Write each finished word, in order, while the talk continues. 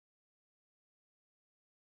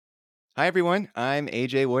Hi, everyone. I'm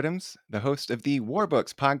AJ Woodhams, the host of the War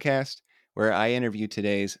Books podcast, where I interview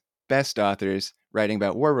today's best authors writing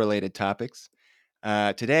about war related topics.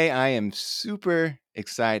 Today, I am super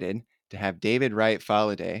excited to have David Wright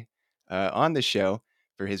Faladé on the show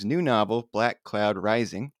for his new novel, Black Cloud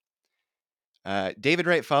Rising. David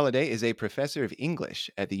Wright Faladé is a professor of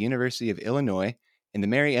English at the University of Illinois and the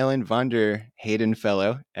Mary Ellen von der Hayden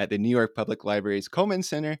Fellow at the New York Public Library's Coleman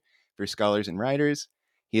Center for Scholars and Writers.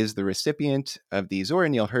 He is the recipient of the Zora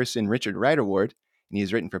Neale Hurston Richard Wright Award, and he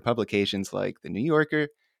has written for publications like The New Yorker,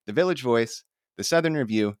 The Village Voice, The Southern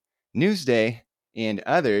Review, Newsday, and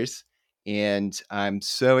others. And I'm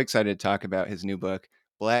so excited to talk about his new book,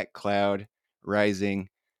 Black Cloud Rising.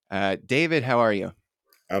 David, how are you?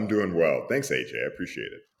 I'm doing well. Thanks, AJ. I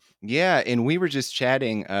appreciate it. Yeah, and we were just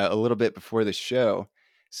chatting a little bit before the show.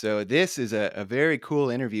 So this is a very cool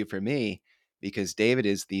interview for me because David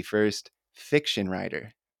is the first fiction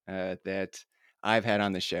writer that I've had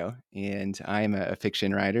on the show, and I'm a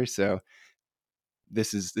fiction writer. So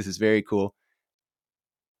this is very cool.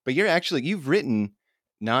 But you've written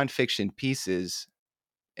nonfiction pieces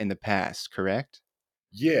in the past, correct?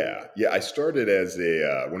 Yeah. I started as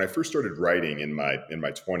when I first started writing in my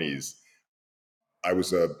 20s. I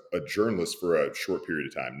was a journalist for a short period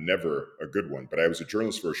of time. Never a good one, but I was a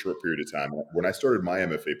journalist for a short period of time. When I started my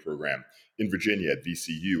MFA program in Virginia at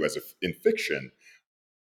VCU in fiction,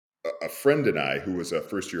 a friend and I, who was a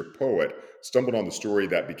first year poet, stumbled on the story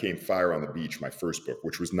that became Fire on the Beach, my first book,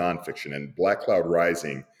 which was nonfiction. And Black Cloud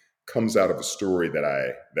Rising comes out of a story that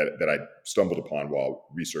I stumbled upon while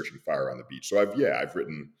researching Fire on the Beach. So I've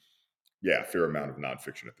written a fair amount of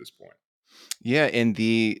nonfiction at this point. Yeah, and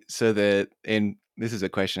this is a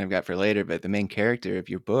question I've got for later, but the main character of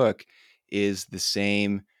your book is the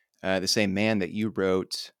same man that you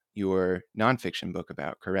wrote your nonfiction book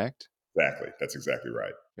about, correct? Exactly. That's exactly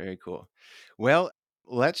right. Very cool. Well,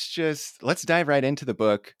 let's dive right into the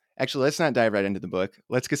book. Actually, let's not dive right into the book.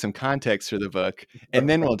 Let's get some context for the book, and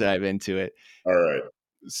then we'll dive into it. All right.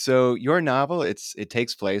 So, your novel it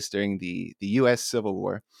takes place during the U.S. Civil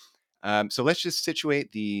War. So let's just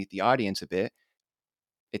situate the audience a bit.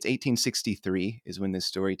 It's 1863 is when this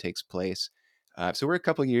story takes place. So we're a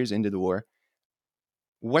couple years into the war.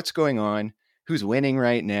 What's going on? Who's winning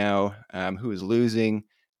right now? Who is losing?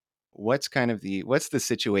 What's the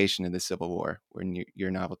situation in the Civil War when your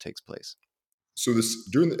novel takes place? So this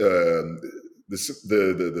during the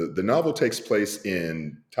novel takes place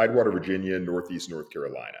in Tidewater, Virginia, Northeast North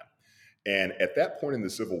Carolina. And at that point in the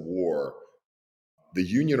Civil War, the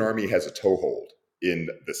Union Army has a toehold in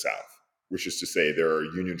the South, which is to say there are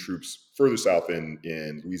Union troops further south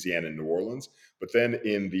in Louisiana and New Orleans. But then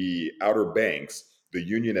in the Outer Banks, the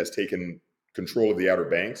Union has taken control of the Outer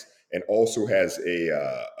Banks and also has a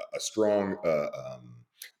strong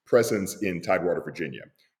presence in Tidewater, Virginia,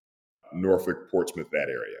 Norfolk, Portsmouth, that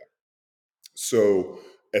area. So,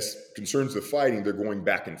 as concerns the fighting, they're going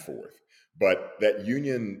back and forth. But that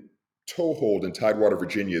Union toehold in Tidewater,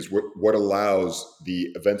 Virginia is what allows the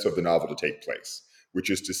events of the novel to take place, which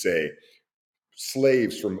is to say,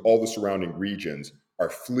 slaves from all the surrounding regions are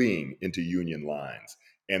fleeing into Union lines.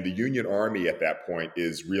 And the Union Army at that point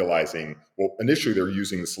is realizing, well, initially they're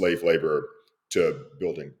using the slave labor to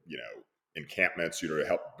building, encampments, to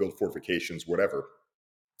help build fortifications, whatever.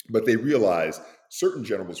 But certain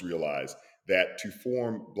generals realize that to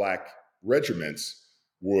form black regiments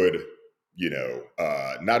would,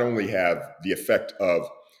 not only have the effect of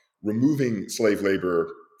removing slave labor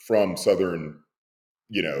from Southern,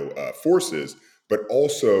 forces, but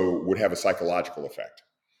also would have a psychological effect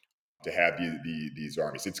to have these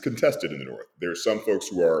armies. It's contested in the North. There are some folks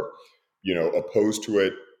who are, opposed to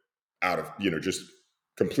it out of, just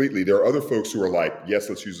completely. There are other folks who are like, yes,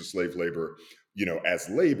 let's use the slave labor, as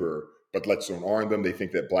labor, but let's don't arm them. They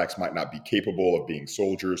think that blacks might not be capable of being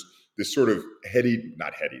soldiers. This sort of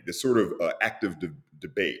this sort of active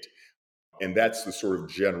debate. And that's the sort of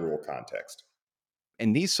general context.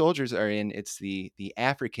 And these soldiers are in it's the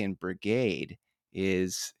African Brigade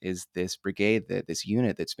is this brigade, that this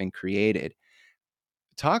unit that's been created.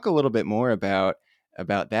 Talk a little bit more about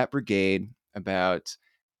that brigade, about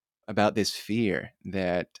this fear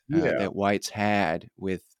Yeah. that whites had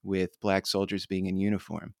with black soldiers being in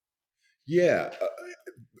uniform. Yeah.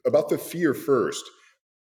 About the fear first.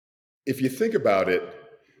 If you think about it,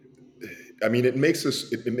 I mean, it makes a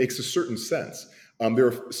certain sense. There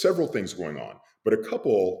are several things going on, but a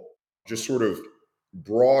couple just sort of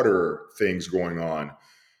broader things going on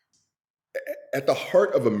at the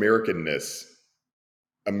heart of Americanness,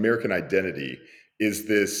 American identity is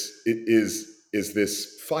this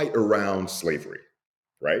fight around slavery,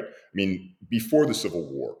 right? I mean, before the Civil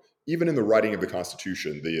War, even in the writing of the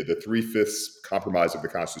Constitution, the 3/5 compromise of the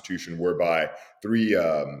Constitution, whereby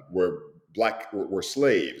where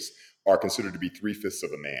slaves are considered to be 3/5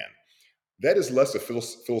 of a man, that is less a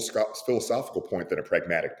philosophical point than a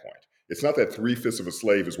pragmatic point. It's not that 3/5 of a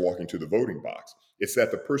slave is walking to the voting box. It's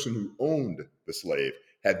that the person who owned the slave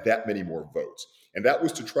had that many more votes. And that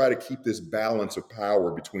was to try to keep this balance of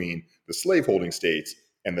power between the slaveholding states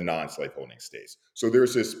and the non-slaveholding states. So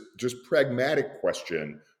there's this just pragmatic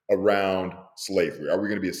question around slavery. Are we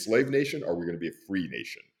going to be a slave nation? Or are we going to be a free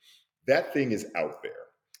nation? That thing is out there.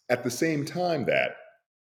 At the same time that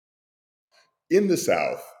in the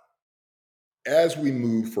South, as we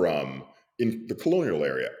move from in the colonial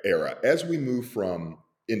era, as we move from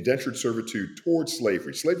indentured servitude towards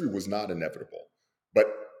slavery, slavery was not inevitable. But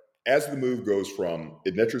as the move goes from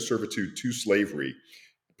indentured servitude to slavery,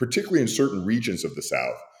 particularly in certain regions of the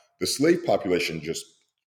South, the slave population just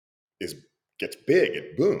is gets big,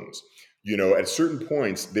 it booms. At certain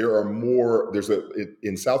points, there are more.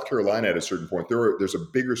 In South Carolina at a certain point, there's a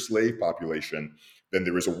bigger slave population than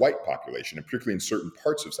there is a white population, and particularly in certain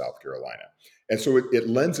parts of South Carolina. And so it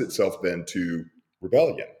lends itself then to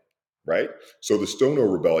rebellion, right? So the Stono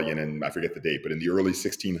Rebellion, and I forget the date, but in the early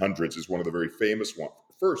 1600s is one of the very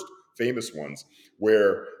first famous ones,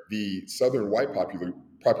 where the Southern white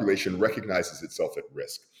population recognizes itself at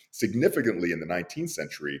risk. Significantly in the 19th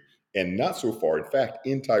century, and not so far, in fact,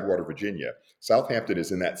 in Tidewater, Virginia, Southampton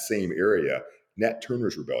is in that same area, Nat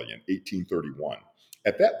Turner's Rebellion, 1831.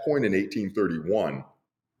 At that point in 1831,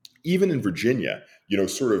 even in Virginia,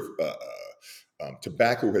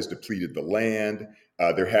 tobacco has depleted the land.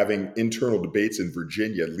 They're having internal debates in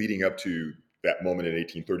Virginia leading up to that moment in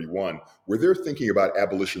 1831 where they're thinking about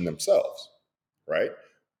abolition themselves, right?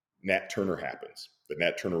 Nat Turner happens, the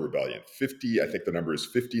Nat Turner Rebellion. I think the number is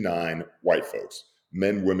 59 white folks,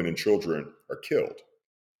 men, women, and children are killed.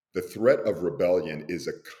 The threat of rebellion is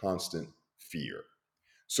a constant fear. Yeah.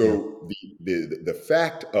 So the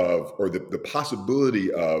fact of, or the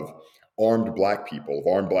possibility of armed black people, of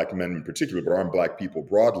armed black men in particular, but armed black people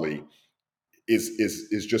broadly,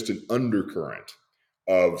 is just an undercurrent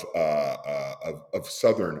of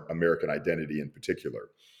Southern American identity in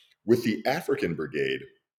particular. With the African Brigade,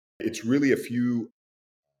 it's really a few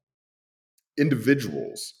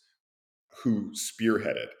individuals who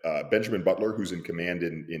spearheaded Benjamin Butler, who's in command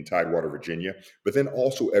in Tidewater, Virginia, but then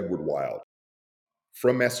also Edward Wild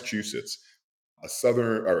from Massachusetts, a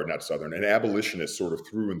Southern, or not Southern, an abolitionist sort of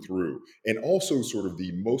through and through, and also sort of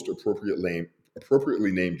the most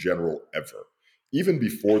appropriately named general ever, even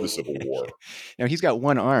before the Civil War. Now he's got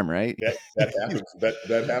one arm, right? That happens.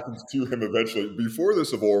 That happens to him eventually. Before the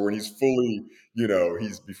Civil War, when he's fully,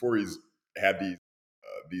 before he's had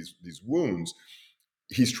these wounds,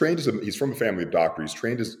 he's from a family of doctors. He's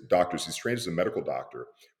trained as doctors. He's trained as a medical doctor,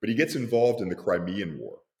 but he gets involved in the Crimean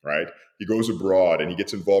War, right? He goes abroad and he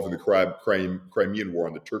gets involved in the Crimean War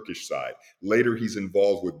on the Turkish side. Later, he's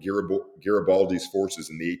involved with Garibaldi's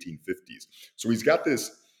forces in the 1850s. So he's got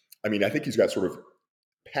this, I think he's got sort of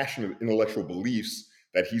passionate intellectual beliefs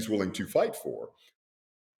that he's willing to fight for.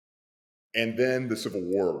 And then the Civil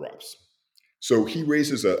War erupts. So he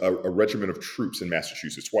raises a regiment of troops in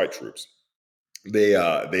Massachusetts, white troops. They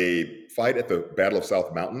fight at the Battle of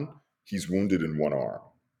South Mountain. He's wounded in one arm.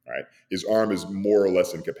 Right, his arm is more or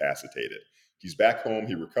less incapacitated. He's back home.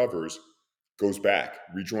 He recovers, goes back,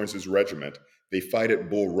 rejoins his regiment. They fight at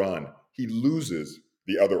Bull Run. He loses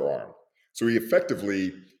the other arm, so he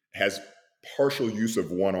effectively has partial use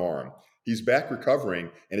of one arm. He's back recovering,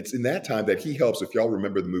 and it's in that time that he helps. If y'all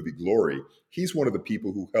remember the movie Glory, he's one of the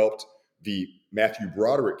people who helped the Matthew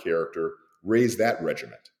Broderick character raise that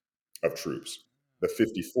regiment of troops, the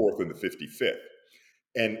 54th and the 55th.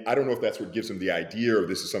 And I don't know if that's what gives him the idea or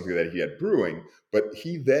this is something that he had brewing, but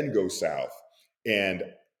he then goes south. And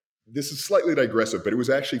this is slightly digressive, but it was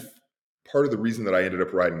actually part of the reason that I ended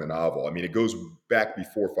up writing the novel. It goes back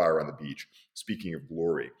before Fire on the Beach, speaking of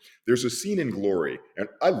Glory. There's a scene in Glory, and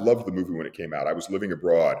I loved the movie when it came out. I was living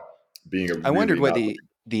abroad, being a I wondered really what not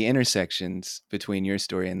the intersections between your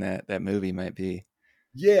story and that movie might be.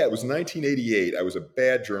 Yeah, it was 1988. I was a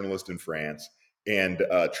bad journalist in France and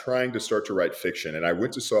trying to start to write fiction. And I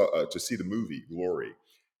went to see the movie Glory,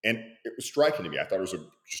 and it was striking to me. I thought it was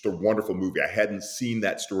just a wonderful movie. I hadn't seen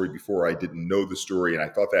that story before. I didn't know the story, and I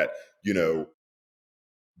thought that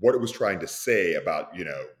what it was trying to say about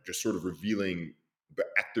just sort of revealing the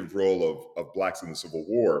active role of blacks in the Civil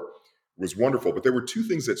War was wonderful. But there were two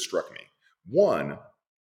things that struck me. One,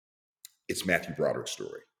 it's Matthew Broderick's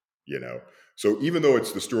story. So even though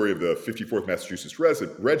it's the story of the 54th Massachusetts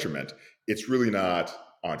Regiment, it's really not.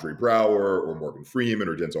 Andre Brower or Morgan Freeman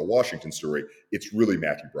or Denzel Washington's story. It's really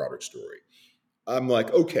Matthew Broderick's story. I'm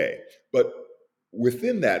like, okay. But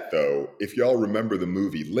within that, though, if y'all remember the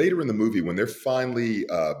movie, later in the movie, when they're finally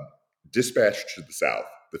dispatched to the South,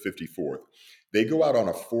 the 54th, they go out on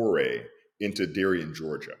a foray into Darien,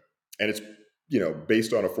 Georgia. And it's,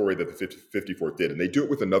 based on a foray that the 54th did. And they do it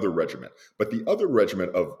with another regiment. But the other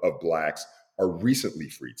regiment of blacks are recently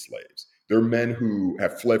freed slaves. They're men who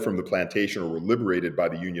have fled from the plantation or were liberated by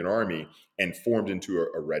the Union Army and formed into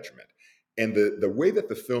a regiment. And the way that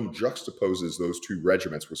the film juxtaposes those two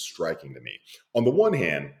regiments was striking to me. On the one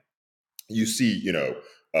hand, you see,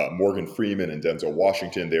 Morgan Freeman and Denzel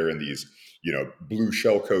Washington, they're in these, blue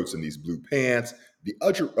shell coats and these blue pants. The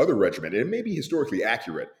other regiment, and it may be historically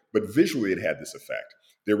accurate, but visually it had this effect.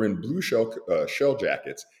 They're in blue shell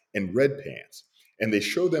jackets and red pants. And they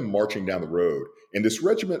show them marching down the road in this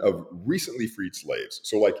regiment of recently freed slaves.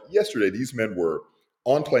 So, like yesterday, these men were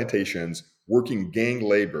on plantations, working gang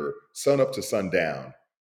labor, sun up to sundown.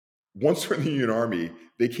 Once they're in the Union Army,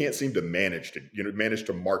 they can't seem to manage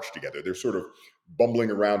to march together. They're sort of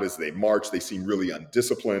bumbling around as they march. They seem really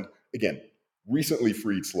undisciplined. Again, recently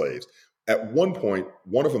freed slaves. At one point,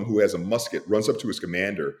 one of them who has a musket runs up to his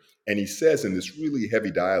commander and he says in this really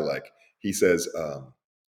heavy dialect, he says,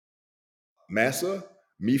 Massa,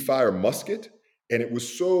 me fire musket. And it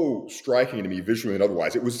was so striking to me visually and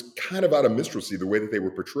otherwise. It was kind of out of minstrelsy the way that they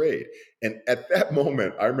were portrayed. And at that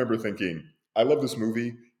moment, I remember thinking, I love this movie.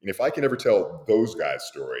 And if I can ever tell those guys'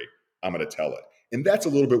 story, I'm going to tell it. And that's a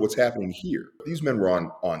little bit what's happening here. These men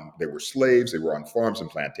were they were slaves, they were on farms and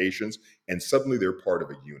plantations, and suddenly they're part of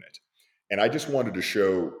a unit. And I just wanted to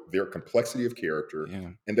show their complexity of character Yeah.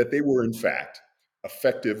 and that they were, in fact,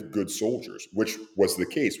 effective, good soldiers, which was the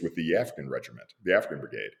case with the African regiment, the African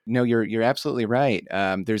brigade. No, you're absolutely right.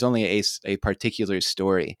 There's only a particular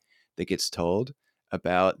story that gets told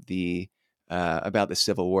about the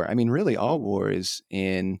Civil War. I mean, really, all wars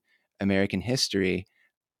in American history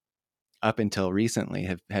up until recently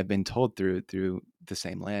have been told through the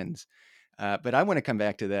same lens. But I want to come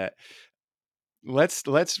back to that. Let's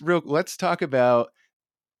talk about.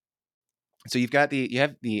 So you have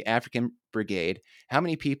the African Brigade. How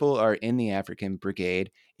many people are in the African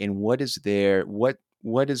Brigade, and what is their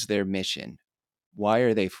mission? Why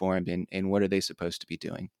are they formed, and what are they supposed to be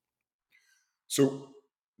doing? So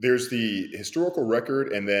there's the historical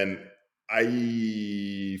record, and then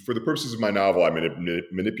for the purposes of my novel, I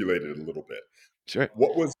manipulated it a little bit. Sure.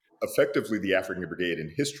 What was effectively the African Brigade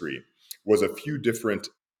in history was a few different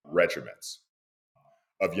regiments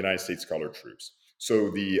of United States colored troops. So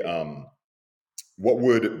the what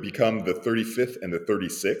would become the 35th and the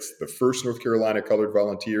 36th, the 1st North Carolina Colored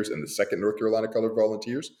Volunteers and the 2nd North Carolina Colored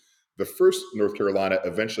Volunteers. The 1st North Carolina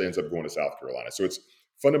eventually ends up going to South Carolina. So it's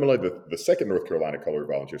fundamentally the 2nd North Carolina Colored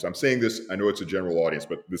Volunteers. I'm saying this, I know it's a general audience,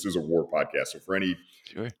 but this is a war podcast. So for any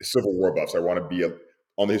Sure. Civil War buffs, I want to be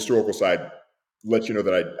on the historical side, let you know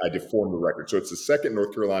that I deformed the record. So it's the 2nd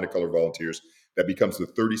North Carolina Colored Volunteers that becomes the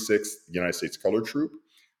 36th United States Colored Troop.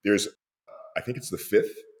 There's I think it's the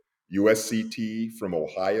 5th USCT from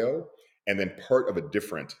Ohio, and then part of a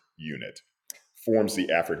different unit forms the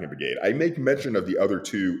African Brigade. I make mention of the other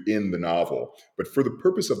two in the novel, but for the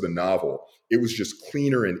purpose of the novel, it was just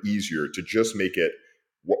cleaner and easier to just make it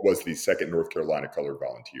what was the 2nd North Carolina Colored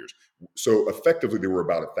Volunteers. So effectively, there were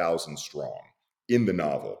about 1,000 strong in the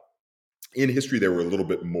novel. In history, there were a little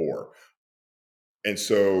bit more. And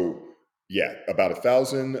so, yeah, about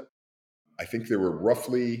 1,000. I think there were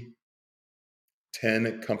roughly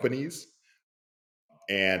 10 companies,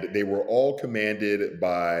 and they were all commanded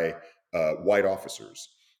by white officers.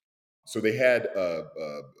 So they had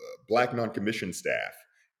black non-commissioned staff,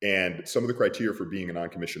 and some of the criteria for being a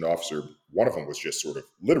non-commissioned officer, one of them was just sort of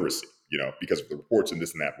literacy, because of the reports and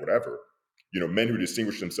this and that, whatever. Men who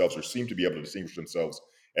distinguished themselves or seemed to be able to distinguish themselves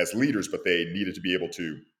as leaders, but they needed to be able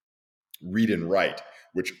to read and write,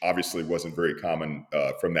 which obviously wasn't very common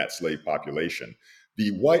from that slave population. The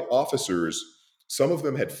white officers, some of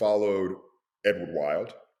them had followed Edward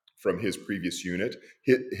Wilde from his previous unit.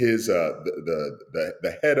 The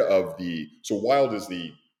head of so Wilde is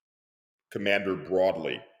the commander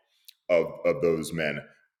broadly of those men.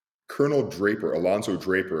 Colonel Draper, Alonzo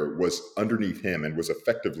Draper, was underneath him and was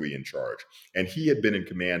effectively in charge. And he had been in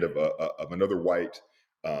command of another white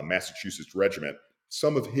Massachusetts regiment.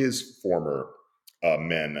 Some of his former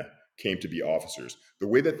men came to be officers. The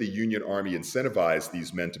way that the Union Army incentivized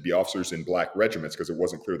these men to be officers in black regiments, because it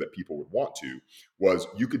wasn't clear that people would want to, was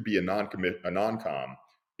you could be a non-com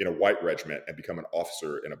in a white regiment and become an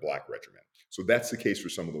officer in a black regiment. So that's the case for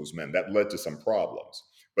some of those men. That led to some problems.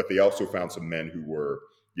 But they also found some men who were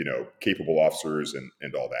capable officers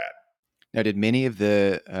and all that. Now, did many of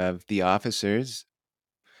the officers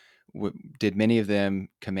did many of them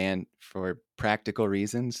command for practical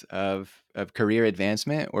reasons of career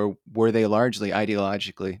advancement, or were they largely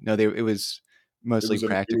ideologically? No, it was mostly It was a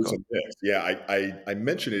practical. mix. Yeah, I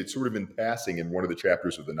mentioned it sort of in passing in one of the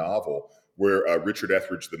chapters of the novel where Richard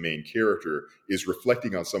Etheridge, the main character, is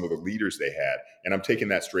reflecting on some of the leaders they had, and I'm taking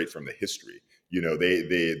that straight from the history.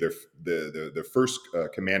 The first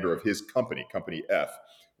commander of his company, Company F,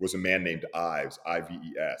 was a man named Ives,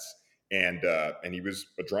 Ives, and he was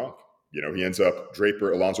a drunk. He ends up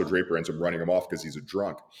Alonzo Draper ends up running him off because he's a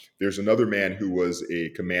drunk. There's another man who was a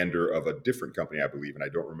commander of a different company, I believe, and I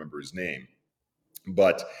don't remember his name.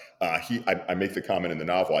 But I make the comment in the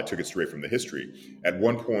novel. I took it straight from the history. At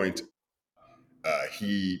one point,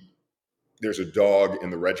 he there's a dog in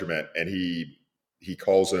the regiment, and he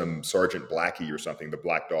calls him Sergeant Blackie or something, the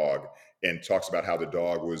black dog, and talks about how the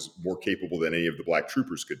dog was more capable than any of the black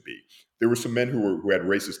troopers could be. There were some men who had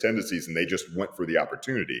racist tendencies, and they just went for the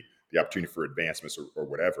opportunity for advancements or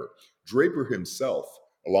whatever. Draper himself,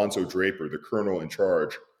 Alonzo Draper, the colonel in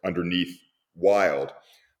charge underneath Wild,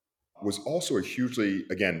 was also a hugely,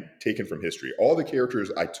 again, taken from history. All the characters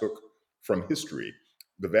I took from history,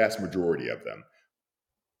 the vast majority of them.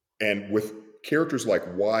 And with characters like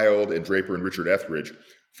Wilde and Draper and Richard Etheridge,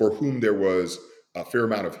 for whom there was a fair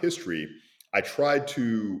amount of history, I tried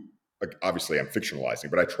to, obviously I'm fictionalizing,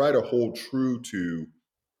 but I try to hold true to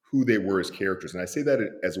who they were as characters. And I say that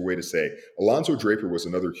as a way to say Alonzo Draper was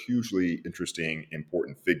another hugely interesting,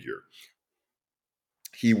 important figure.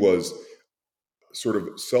 He was sort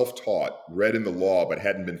of self-taught, read in the law, but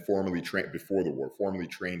hadn't been formally trained before the war, formally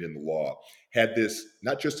trained in the law, had this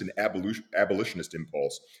not just an abolitionist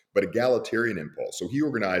impulse, but egalitarian impulse. So he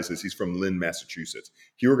organizes. He's from Lynn, Massachusetts.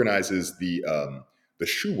 He organizes the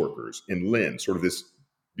shoe workers in Lynn, sort of this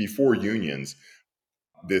before unions,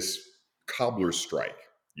 this cobbler strike.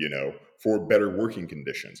 For better working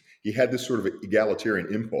conditions. He had this sort of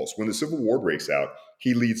egalitarian impulse. When the Civil War breaks out,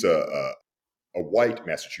 he leads a white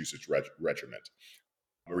Massachusetts regiment,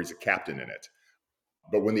 or he's a captain in it.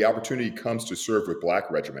 But when the opportunity comes to serve with black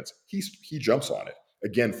regiments, he jumps on it,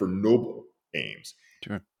 again, for noble aims.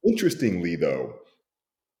 Sure. Interestingly, though,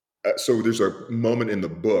 so there's a moment in the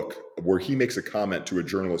book where he makes a comment to a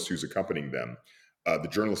journalist who's accompanying them. The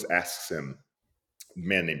journalist asks him, a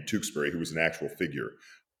man named Tewksbury, who was an actual figure,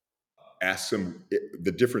 asks him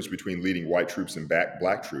the difference between leading white troops and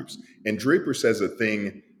black troops. And Draper says a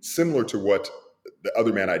thing similar to what the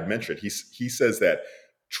other man I'd mentioned. He says that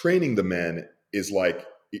training the men is like,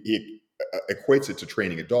 he equates it to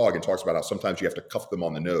training a dog and talks about how sometimes you have to cuff them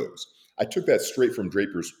on the nose. I took that straight from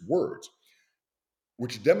Draper's words,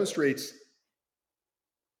 which demonstrates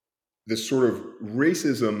this sort of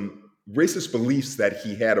racist beliefs that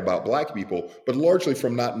he had about black people, but largely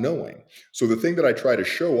from not knowing. So the thing that I try to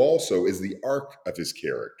show also is the arc of his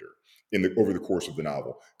character over the course of the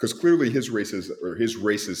novel, because clearly his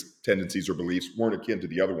racist tendencies or beliefs weren't akin to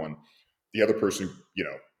the other one. The other person,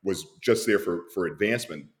 was just there for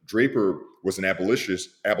advancement. Draper was an abolitionist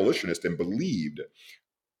and believed,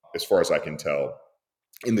 as far as I can tell,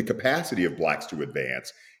 in the capacity of blacks to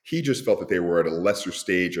advance. He just felt that they were at a lesser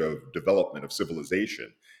stage of development of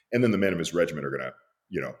civilization. And then the men of his regiment are going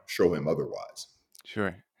to, show him otherwise.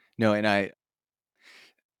 Sure. No, and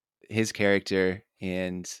his character,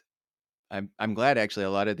 and I'm glad actually a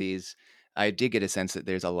lot of these, I did get a sense that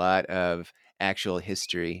there's a lot of actual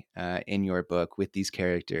history in your book with these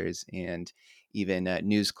characters, and even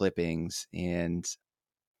news clippings, and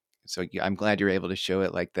so I'm glad you're able to show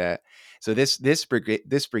it like that. So this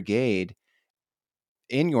brigade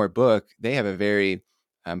in your book, they have a very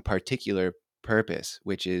particular purpose,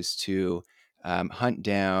 which is to hunt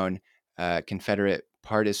down Confederate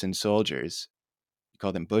partisan soldiers. You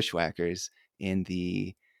call them bushwhackers in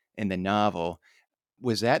the novel.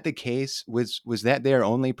 Was that the case? Was that their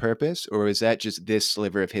only purpose, or was that just this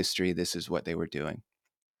sliver of history? This is what they were doing.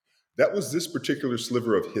 That was this particular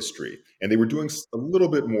sliver of history, and they were doing a little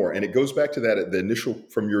bit more. And it goes back to that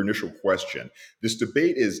from your initial question. This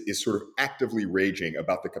debate is sort of actively raging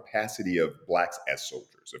about the capacity of blacks as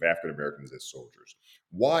soldiers, of African Americans as soldiers.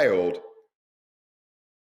 Wild,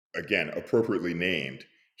 again, appropriately named,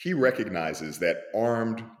 he recognizes that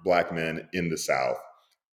armed black men in the South,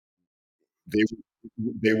 they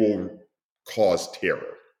they will cause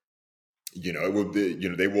terror.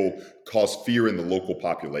 They will cause fear in the local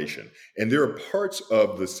population. And there are parts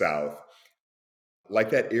of the South, like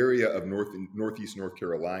that area of northeast North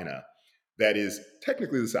Carolina, that is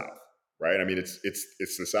technically the South, right? I mean,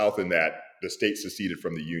 it's the South in that the state seceded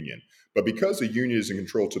from the Union. But because the Union is in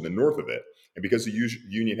control to the north of it, and because the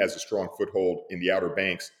Union has a strong foothold in the Outer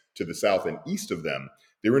Banks to the south and east of them,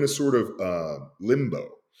 they're in a sort of limbo.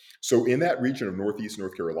 So in that region of Northeast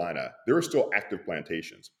North Carolina, there are still active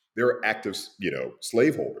plantations. There are active,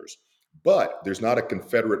 slaveholders, but there's not a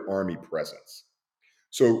Confederate Army presence.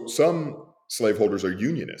 So some slaveholders are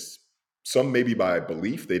Unionists. Some maybe by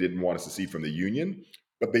belief they didn't want to secede from the Union,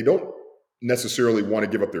 but they don't necessarily want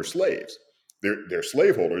to give up their slaves. They're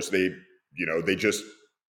slaveholders. They just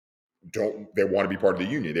don't. They want to be part of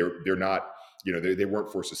the Union. They're not. They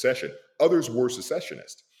weren't for secession. Others were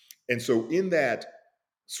secessionists, and so in that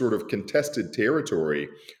sort of contested territory,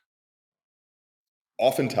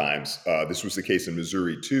 oftentimes this was the case in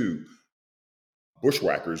Missouri too.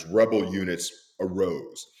 Bushwhackers, rebel units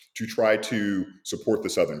arose to try to support the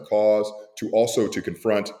Southern cause, to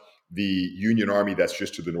confront the Union Army that's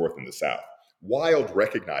just to the north and the south. Wild,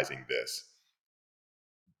 recognizing this,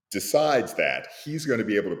 decides that he's going to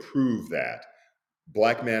be able to prove that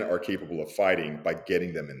black men are capable of fighting by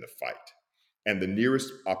getting them in the fight. And the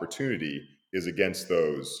nearest opportunity is against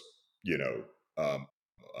those, you know, um,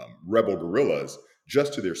 rebel guerrillas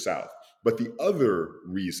just to their south. But the other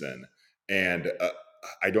reason, and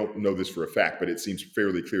I don't know this for a fact, but it seems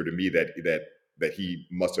fairly clear to me that he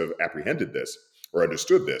must have apprehended this or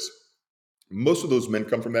understood this. Most of those men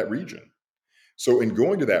come from that region. So in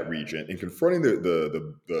going to that region and confronting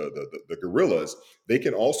the guerrillas, they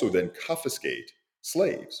can also then confiscate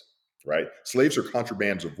slaves, right? Slaves are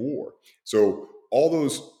contrabands of war. So all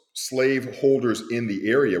those slave holders in the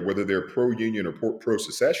area, whether they're pro-union or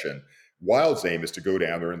pro-secession, Wild's aim is to go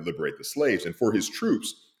down there and liberate the slaves. And for his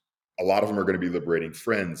troops, a lot of them are going to be liberating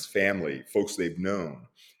friends, family, folks they've known.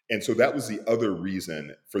 And so that was the other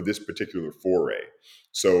reason for this particular foray.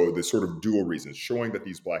 So the sort of dual reasons, showing that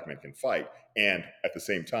these black men can fight, and at the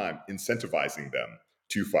same time incentivizing them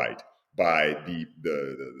to fight by the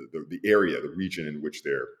area, the region in which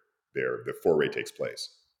the foray takes place.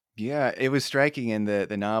 Yeah, it was striking in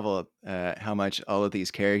the novel how much all of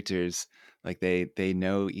these characters like they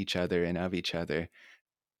know each other and of each other,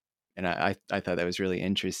 and I thought that was really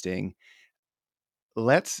interesting.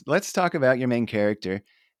 Let's talk about your main character,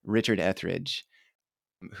 Richard Etheridge,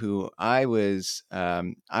 who I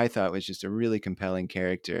thought was just a really compelling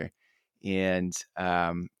character, and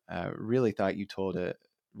really thought you told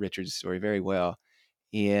Richard's story very well.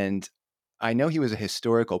 And I know he was a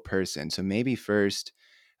historical person, so maybe first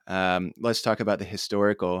let's talk about the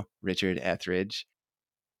historical Richard Etheridge.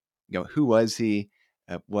 Who was he?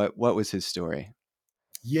 What was his story?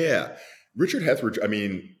 Yeah. Richard Etheridge, I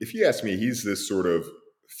mean, if you ask me, he's this sort of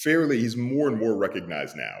he's more and more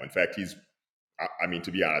recognized now. In fact, I mean,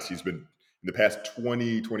 to be honest, he's been in the past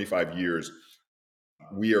 20, 25 years,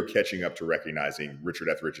 we are catching up to recognizing Richard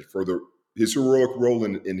Etheridge for his heroic role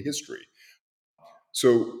in history.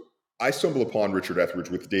 So I stumble upon Richard Etheridge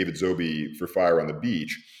with David Zoby for Fire on the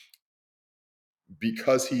Beach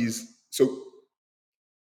because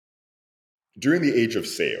during the age of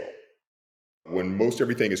sail, when most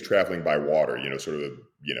everything is traveling by water,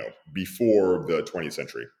 before the 20th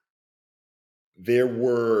century, there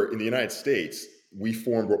were, in the United States, we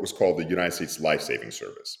formed what was called the United States Life Saving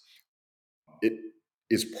Service. It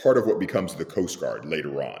is part of what becomes the Coast Guard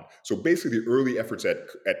later on. So basically, the early efforts at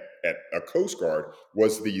a Coast Guard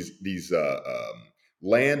was these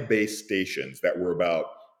land-based stations that were about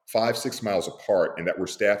 5-6 miles apart and that were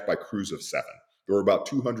staffed by crews of 7. There were about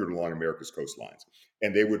 200 along America's coastlines,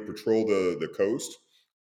 and they would patrol the coast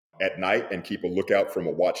at night and keep a lookout from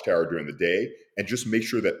a watchtower during the day and just make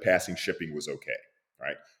sure that passing shipping was okay,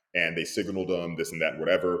 right? And they signaled them this and that,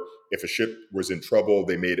 whatever. If a ship was in trouble,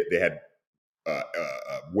 they had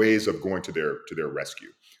ways of going to their rescue.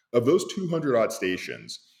 Of those 200 odd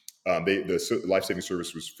stations, the life saving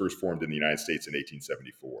service was first formed in the United States in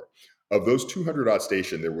 1874. Of those 200 odd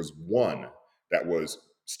stations, there was one that was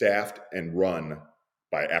staffed and run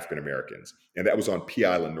by African Americans, and that was on Pea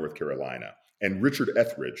Island, North Carolina. And Richard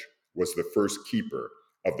Etheridge was the first keeper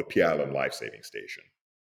of the Pea Island Life Saving Station.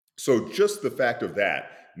 So just the fact of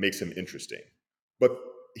that makes him interesting. But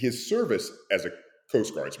his service as a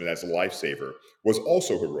Coast Guardsman, as a lifesaver, was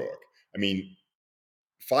also heroic. I mean,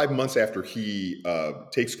 5 months after he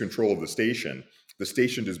takes control of the station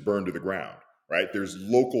is burned to the ground, right? There's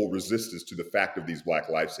local resistance to the fact of these black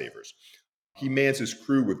lifesavers. He mans his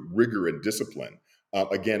crew with rigor and discipline,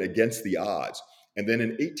 again, against the odds. And then in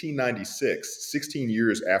 1896, 16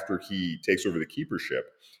 years after he takes over the keepership,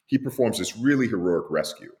 he performs this really heroic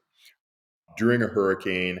rescue. During a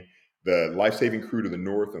hurricane, the life-saving crew to the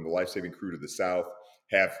north and the life-saving crew to the south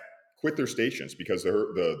have quit their stations because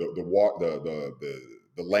the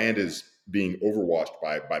land is being overwatched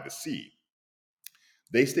by the sea.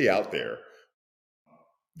 They stay out there.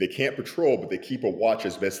 They can't patrol, but they keep a watch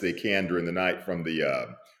as best they can during the night from the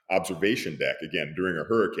observation deck. Again, during a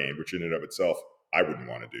hurricane, which in and of itself I wouldn't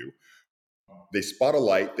want to do. They spot a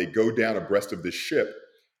light. They go down abreast of this ship.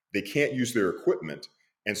 They can't use their equipment,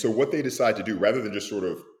 and so what they decide to do, rather than just sort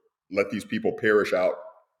of let these people perish out,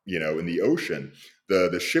 in the ocean,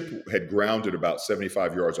 the ship had grounded about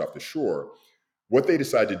 75 yards off the shore. What they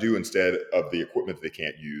decide to do instead of the equipment that they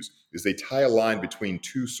can't use is they tie a line between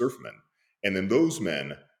two surfmen, and then those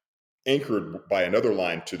men, anchored by another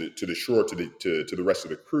line to the shore to the rest of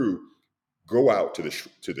the crew, go out to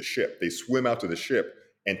the ship. They swim out to the ship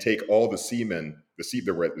and take all the seamen.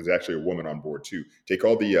 There's actually a woman on board too. Take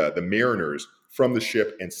all the mariners from the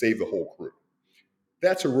ship and save the whole crew.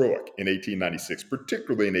 That's heroic in 1896,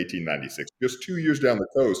 particularly in 1896. Just 2 years down the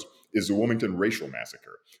coast is the Wilmington Racial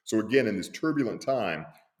Massacre. So, again, in this turbulent time,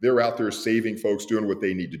 they're out there saving folks, doing what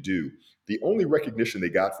they need to do. The only recognition they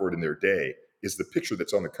got for it in their day is the picture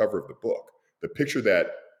that's on the cover of the book, the picture that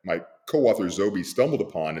my co author Zobi stumbled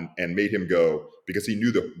upon and made him go, because he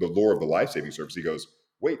knew the lore of the life saving service. He goes,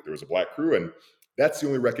 wait, there was a black crew. And that's the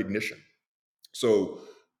only recognition. So,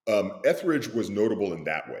 Etheridge was notable in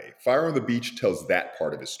that way. Fire on the Beach tells that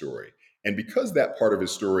part of his story. And because that part of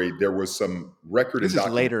his story, there was some record This and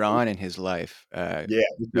is later documentation. on in his life. Yeah,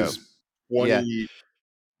 this So is yeah. 20.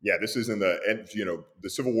 Yeah, this is in the end, the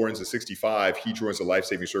Civil War ends in 65. He joins the life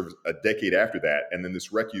saving service a decade after that. And then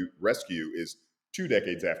this rescue is 2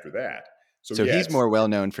 decades after that. So, So yeah, he's it's more well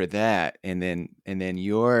known for that, and then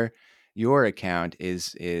your account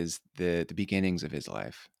is the beginnings of his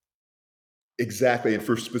life. exactly. And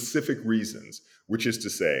for specific reasons, which is to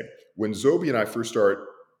say, when Zobi and I first start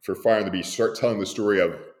for Fire on the Beach, start telling the story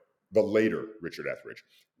of the later Richard Etheridge,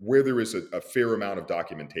 where there is a fair amount of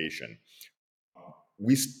documentation,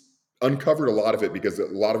 we uncovered a lot of it because a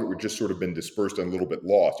lot of it would just sort of been dispersed and a little bit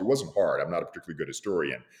lost. It wasn't hard. I'm not a particularly good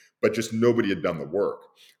historian, but just nobody had done the work.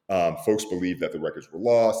 Folks believed that the records were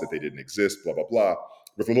lost, that they didn't exist, blah, blah, blah.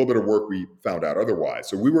 With a little bit of work, we found out otherwise.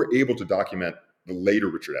 So we were able to document the later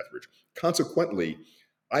Richard Etheridge. Consequently,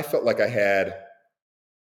 I felt like I had,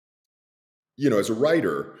 as a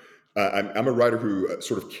writer, I'm a writer who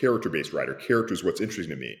sort of character-based writer. Character is what's interesting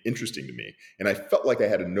to me, and I felt like I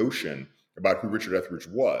had a notion about who Richard Etheridge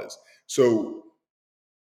was. So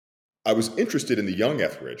I was interested in the young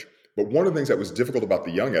Etheridge, but one of the things that was difficult about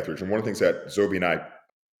the young Etheridge, and one of the things that Zobi and I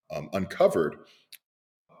uncovered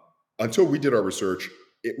until we did our research,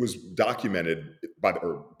 it was documented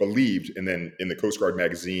or believed, and then in the Coast Guard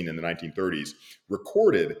magazine in the 1930s,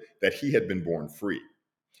 recorded that he had been born free,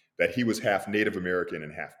 that he was half Native American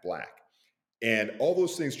and half black. And all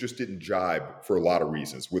those things just didn't jibe for a lot of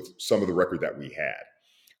reasons with some of the record that we had.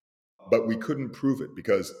 But we couldn't prove it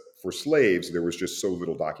because for slaves, there was just so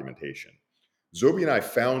little documentation. Zobi and I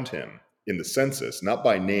found him in the census, not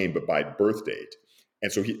by name, but by birth date.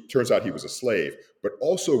 And so he turns out he was a slave, but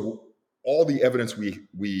also all the evidence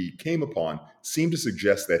we came upon seemed to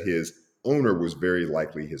suggest that his owner was very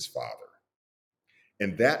likely his father.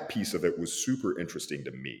 And that piece of it was super interesting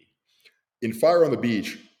to me. In Fire on the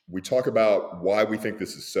Beach, we talk about why we think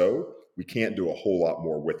this is so. We can't do a whole lot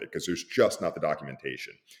more with it because there's just not the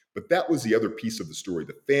documentation. But that was the other piece of the story,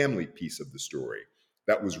 the family piece of the story,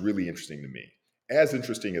 that was really interesting to me, as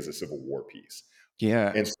interesting as a Civil War piece.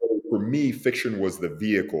 Yeah. And so for me, fiction was the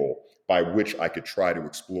vehicle by which I could try to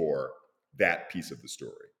explore that piece of the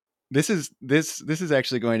story. This is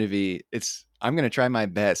actually going to be I'm going to try my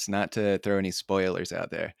best not to throw any spoilers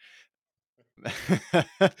out there.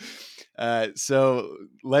 So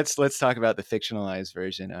let's talk about the fictionalized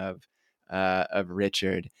version of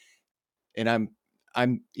Richard, and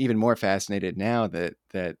I'm even more fascinated now that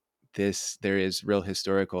there is real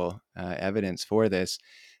historical evidence for this.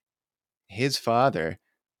 His father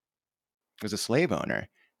was a slave owner,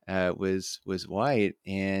 was white,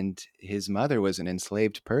 and his mother was an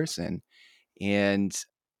enslaved person, and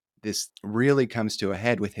this really comes to a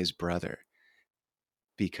head with his brother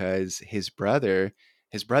because his brother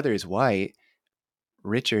is white.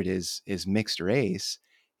 Richard is mixed race,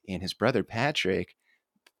 and his brother Patrick,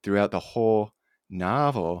 throughout the whole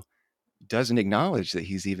novel, doesn't acknowledge that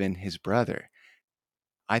he's even his brother.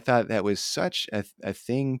 I thought that was such a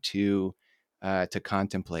thing to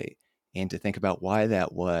contemplate and to think about why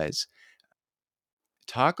that was.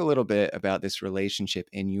 Talk a little bit about this relationship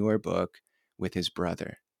in your book with his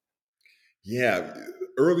brother. Yeah.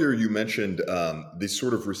 Earlier, you mentioned these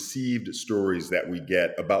sort of received stories that we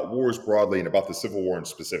get about wars broadly and about the Civil War in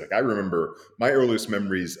specific. I remember my earliest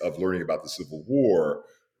memories of learning about the Civil War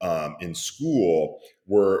in school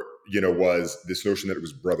was this notion that it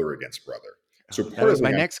was brother against brother. So That part of was the my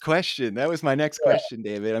thing next question. That was my next yeah, question,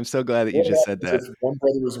 David. I'm so glad that you what just said happens that. if one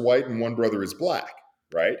brother is white and one brother is black,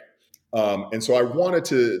 right? And so I wanted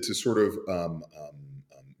to sort of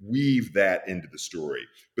weave that into the story,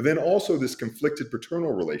 but then also this conflicted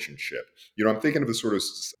paternal relationship. I'm thinking of the sort of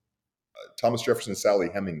Thomas Jefferson Sally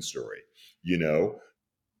Hemings story. You know,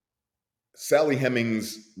 Sally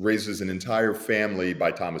Hemings raises an entire family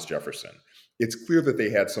by Thomas Jefferson. It's clear that they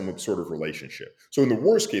had some sort of relationship. So in the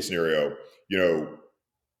worst case scenario,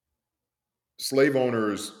 slave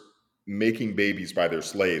owners making babies by their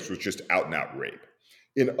slaves was just out and out rape.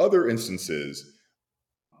 In other instances,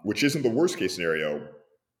 which isn't the worst case scenario,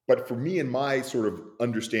 but for me and my sort of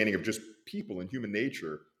understanding of just people and human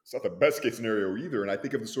nature, it's not the best case scenario either. And I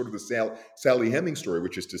think of the sort of the Sally Hemings story,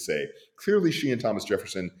 which is to say, clearly she and Thomas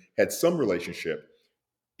Jefferson had some relationship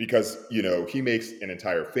because, he makes an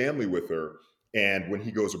entire family with her. And when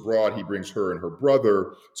he goes abroad, he brings her and her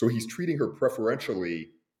brother. So he's treating her preferentially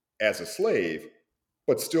as a slave,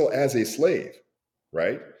 but still as a slave,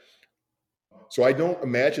 right? So I don't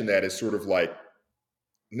imagine that as sort of like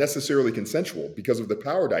necessarily consensual because of the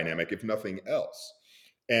power dynamic, if nothing else.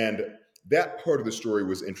 And that part of the story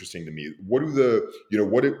was interesting to me. What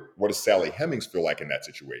does Sally Hemings feel like in that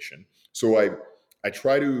situation? So I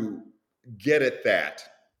try to get at that,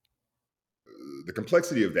 the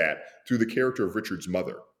complexity of that through the character of Richard's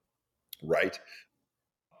mother, right?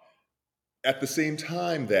 At the same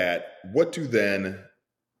time, that what do then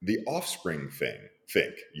the offspring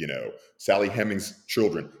think? Sally Hemings'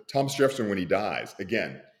 children, Thomas Jefferson, when he dies,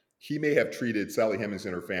 again, he may have treated Sally Hemings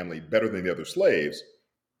and her family better than the other slaves,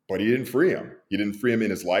 but he didn't free him. He didn't free him in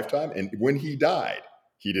his lifetime, and when he died,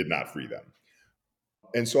 he did not free them.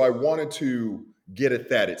 And so I wanted to get at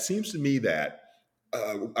that. It seems to me that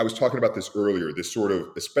I was talking about this earlier. This sort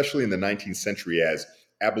of, especially in the 19th century, as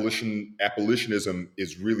abolitionism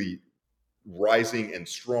is really rising and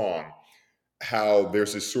strong, how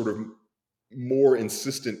there's this sort of more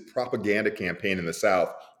insistent propaganda campaign in the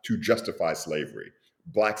South to justify slavery,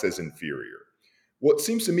 blacks as inferior. Well, it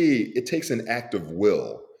seems to me it takes an act of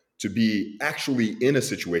will to be actually in a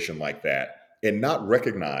situation like that and not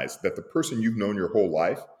recognize that the person you've known your whole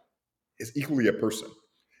life is equally a person.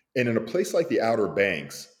 And in a place like the Outer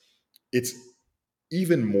Banks, it's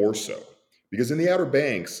even more so because in the Outer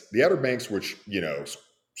Banks, which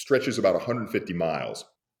stretches about 150 miles,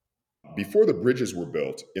 before the bridges were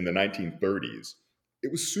built in the 1930s,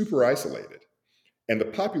 it was super isolated. And the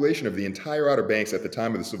population of the entire Outer Banks at the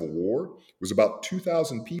time of the Civil War was about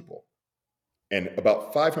 2,000 people, and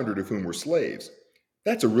about 500 of whom were slaves.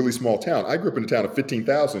 That's a really small town. I grew up in a town of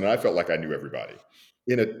 15,000, and I felt like I knew everybody.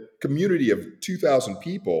 In a community of 2,000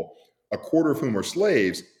 people, a quarter of whom are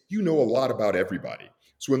slaves, you know a lot about everybody.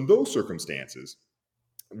 So in those circumstances,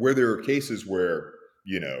 where there are cases where,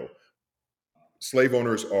 slave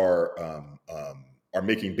owners are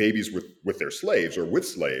making babies with their slaves or with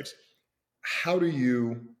slaves, how do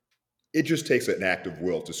you? It just takes an act of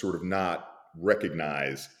will to sort of not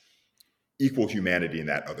recognize equal humanity in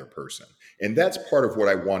that other person, and that's part of what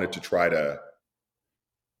I wanted to try to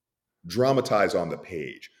dramatize on the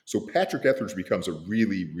page. So Patrick Etheridge becomes a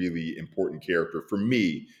really, really important character for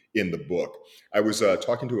me in the book. I was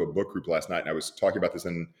talking to a book group last night, and I was talking about this,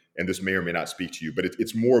 and this may or may not speak to you, but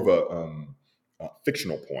it's more of a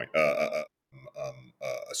fictional point, a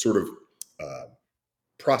sort of uh,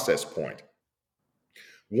 process point.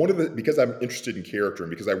 One of the because I'm interested in character and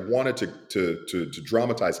because I wanted to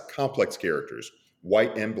dramatize complex characters,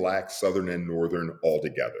 white and black, southern and northern, all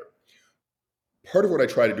together. Part of what I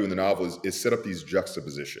try to do in the novel is set up these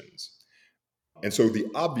juxtapositions. And so the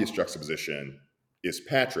obvious juxtaposition is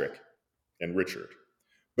Patrick and Richard.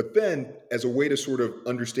 But then, as a way to sort of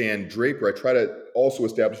understand Draper, I try to also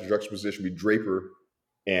establish a juxtaposition between Draper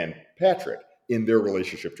and Patrick in their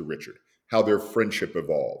relationship to Richard, how their friendship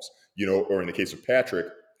evolves, or in the case of Patrick,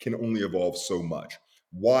 can only evolve so much.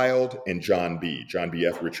 Wilde and John B.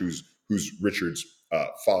 Etheridge, who's Richard's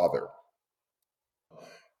father,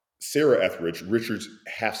 Sarah Etheridge, Richard's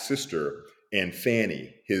half sister, and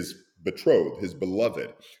Fanny, his betrothed, his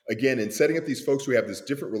beloved. Again, in setting up these folks who have this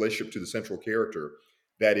different relationship to the central character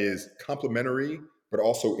that is complementary, but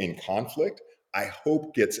also in conflict, I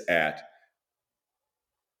hope gets at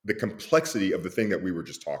the complexity of the thing that we were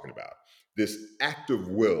just talking about. This act of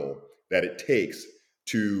will that it takes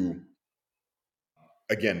to,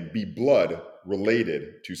 again, be blood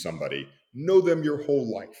related to somebody, know them your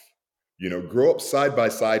whole life, grow up side by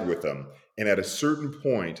side with them, and at a certain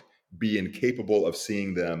point, be incapable of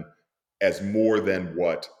seeing them as more than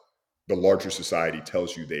what the larger society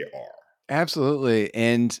tells you they are. Absolutely.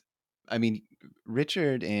 And I mean,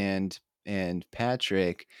 Richard and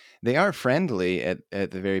Patrick, they are friendly at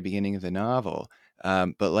the very beginning of the novel.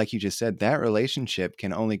 But like you just said, that relationship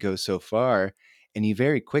can only go so far, and you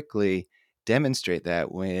very quickly demonstrate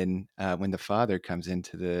that when the father comes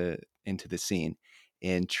into the scene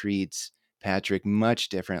and treats Patrick much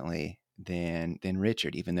differently than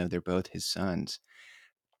Richard, even though they're both his sons.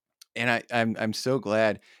 And I'm so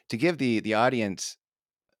glad to give the audience.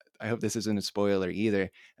 I hope this isn't a spoiler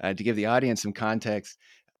either. To give the audience some context,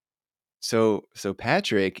 so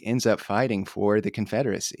Patrick ends up fighting for the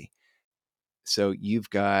Confederacy. So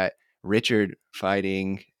you've got Richard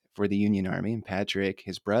fighting for the Union Army, and Patrick,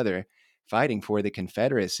 his brother, fighting for the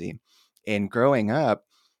Confederacy. And growing up,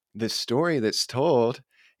 the story that's told,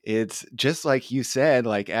 it's just like you said,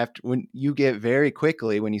 like after when you get very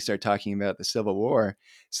quickly when you start talking about the Civil War,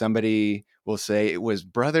 somebody will say it was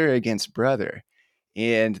brother against brother.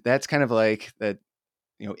 And that's kind of like that,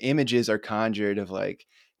 images are conjured of like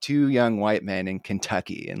two young white men in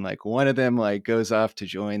Kentucky, and like one of them like goes off to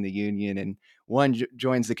join the Union, and one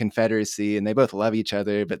joins the Confederacy, and they both love each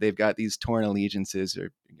other, but they've got these torn allegiances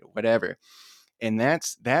or whatever. And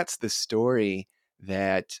that's the story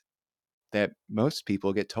that most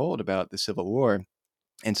people get told about the Civil War.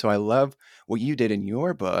 And so I love what you did in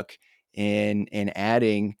your book in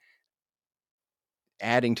adding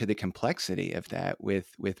to the complexity of that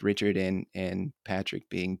with Richard and Patrick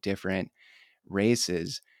being different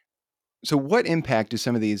races. So what impact do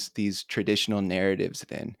some of these traditional narratives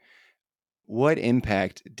then? What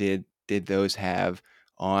impact did those have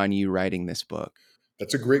on you writing this book?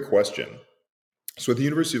 That's a great question. So at the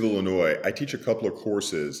University of Illinois, I teach a couple of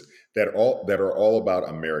courses that are all about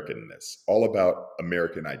Americanness, all about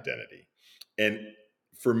American identity. And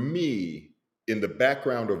for me, in the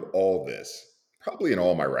background of all this, probably in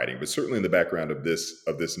all my writing, but certainly in the background of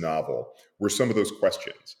this novel, were some of those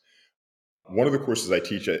questions. One of the courses I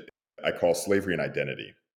teach I call Slavery and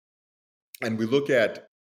Identity. And we look at,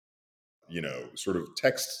 sort of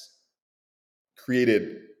texts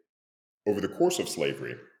created over the course of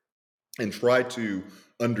slavery and try to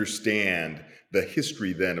understand the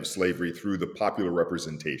history then of slavery through the popular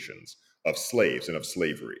representations of slaves and of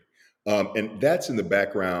slavery. And that's in the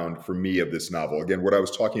background for me of this novel. Again, what I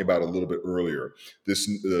was talking about a little bit earlier, the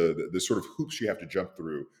sort of hoops you have to jump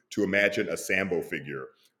through to imagine a Sambo figure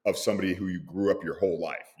of somebody who you grew up your whole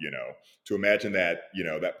life, to imagine that,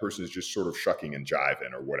 that person is just sort of shucking and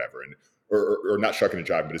jiving or whatever, and or not shucking and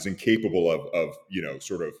jiving, but is incapable of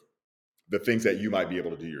sort of the things that you might be able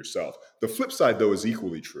to do yourself. The flip side, though, is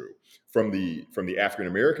equally true from the African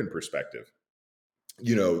American perspective.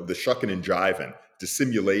 The shucking and jiving,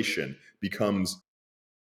 dissimulation becomes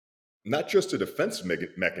not just a defense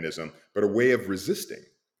mechanism, but a way of resisting.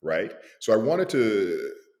 Right. So I wanted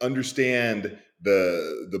to understand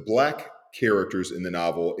the black characters in the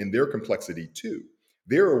novel in their complexity too.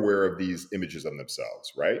 They're aware of these images of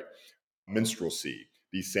themselves, right? Minstrelsy,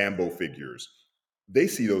 these Sambo figures, they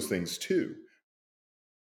see those things too.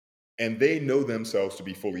 And they know themselves to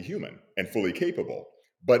be fully human and fully capable.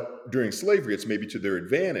 But during slavery, it's maybe to their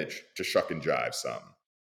advantage to shuck and jive some.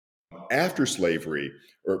 After slavery,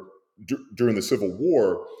 or during the Civil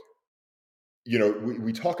War,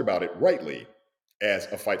 we talk about it rightly as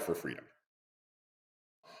a fight for freedom.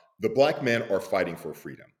 The black men are fighting for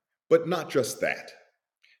freedom, but not just that.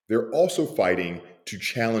 They're also fighting to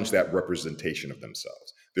challenge that representation of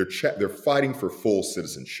themselves. They're fighting for full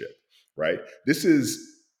citizenship, right? This is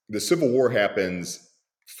the Civil War happens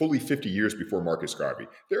fully 50 years before Marcus Garvey.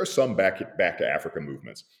 There are some back to Africa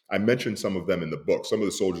movements. I mentioned some of them in the book. Some of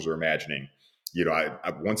the soldiers are imagining,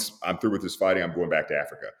 once I'm through with this fighting, I'm going back to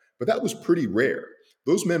Africa. But that was pretty rare.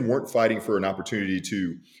 Those men weren't fighting for an opportunity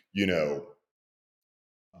to, you know,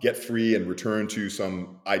 get free and return to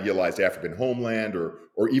some idealized African homeland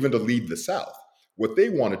or even to leave the South. What they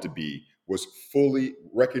wanted to be was fully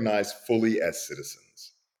recognized fully as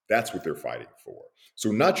citizens. That's what they're fighting for. So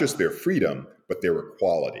not just their freedom, but their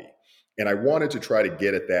equality. And I wanted to try to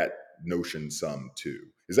get at that notion some too.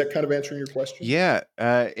 Is that kind of answering your question? Yeah,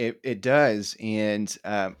 it does, and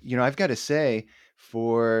I've got to say,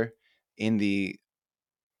 for in the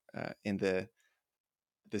in the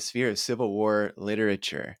sphere of Civil War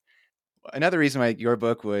literature, another reason why your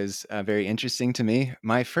book was very interesting to me.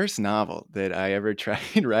 My first novel that I ever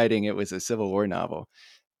tried writing, it was a Civil War novel,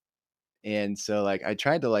 and so like I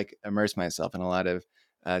tried to like immerse myself in a lot of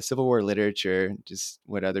Civil War literature, just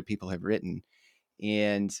what other people have written.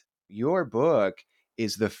 And your book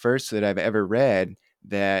is the first that I've ever read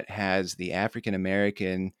that has the African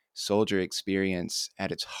American soldier experience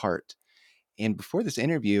at its heart. And before this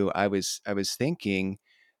interview, I was thinking,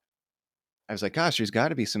 I was like, gosh, there's got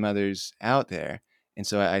to be some others out there. And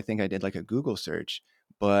so I think I did like a Google search,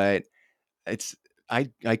 but it's I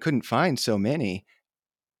couldn't find so many.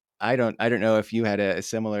 I don't know if you had a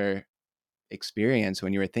similar experience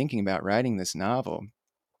when you were thinking about writing this novel,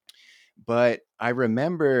 but I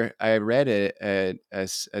remember I read a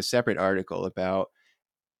separate article about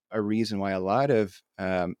a reason why a lot of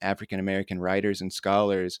African American writers and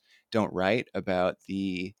scholars don't write about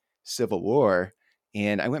the Civil War.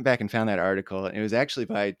 And I went back and found that article, and it was actually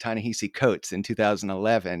by Ta-Nehisi Coates in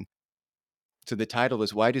 2011. So the title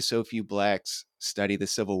was "Why Do So Few Blacks Study the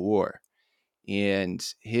Civil War?" And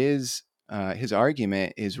his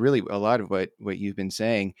argument is really a lot of what you've been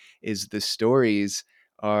saying. Is the stories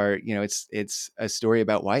are, it's a story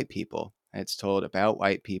about white people. It's told about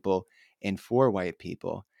white people and for white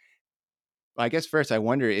people. I guess first I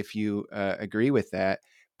wonder if you agree with that.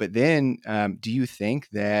 But then, do you think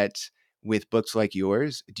that with books like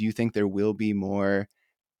yours, do you think there will be more?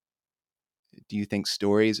 Do you think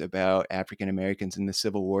stories about African Americans in the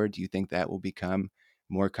Civil War, do you think that will become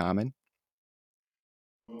more common?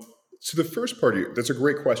 So the first part of that's a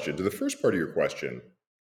great question. To the first part of your question,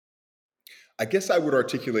 I guess I would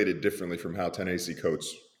articulate it differently from how Ta-Nehisi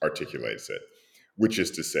Coates articulates it, which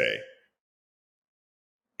is to say,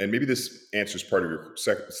 and maybe this answers part of your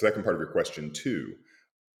second part of your question too.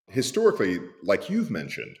 Historically, like you've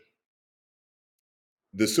mentioned,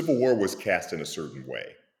 the Civil War was cast in a certain way.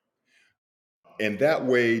 And that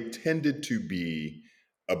way tended to be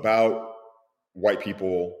about white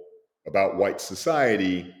people, about white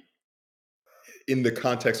society in the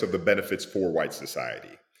context of the benefits for white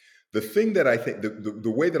society. The thing that I think,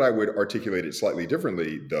 the way that I would articulate it slightly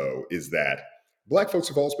differently, though, is that Black folks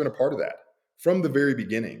have always been a part of that from the very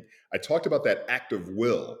beginning. I talked about that act of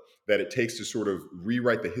will that it takes to sort of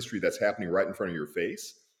rewrite the history that's happening right in front of your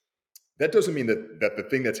face. That doesn't mean that the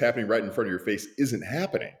thing that's happening right in front of your face isn't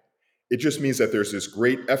happening. It just means that there's this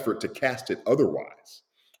great effort to cast it otherwise.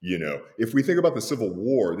 If we think about the Civil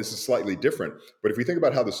War, this is slightly different. But if we think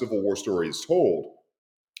about how the Civil War story is told,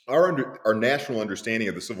 our national understanding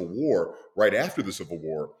of the Civil War right after the Civil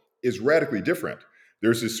War is radically different.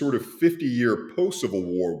 There's this sort of 50-year post-Civil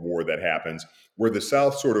War that happens where the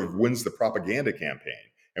South sort of wins the propaganda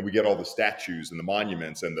campaign, and we get all the statues and the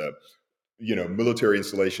monuments and the military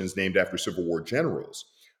installations named after Civil War generals.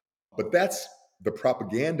 But that's the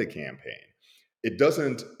propaganda campaign. It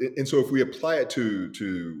doesn't, and so if we apply it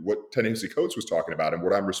to what Ta-Nehisi Coates was talking about and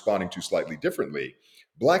what I'm responding to slightly differently,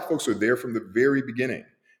 Black folks are there from the very beginning.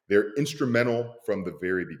 They're instrumental from the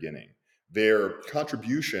very beginning. Their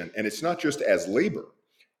contribution, and it's not just as labor,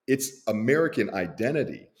 it's American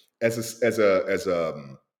identity. As a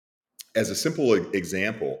simple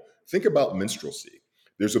example, think about minstrelsy.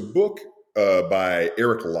 There's a book by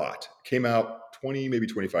Eric Lott, came out 20, maybe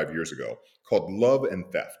 25 years ago, called Love and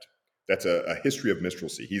Theft. That's a history of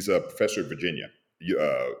minstrelsy. He's a professor at Virginia. He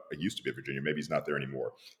used to be at Virginia. Maybe he's not there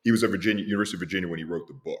anymore. He was at University of Virginia when he wrote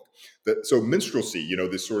the book. So minstrelsy,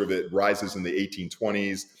 this sort of, it rises in the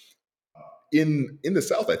 1820s. In the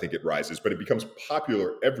South, I think it rises, but it becomes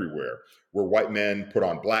popular everywhere, where white men put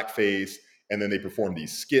on blackface and then they perform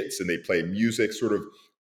these skits and they play music, sort of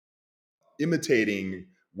imitating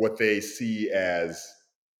what they see as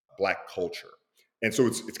Black culture. And so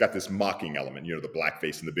it's got this mocking element, the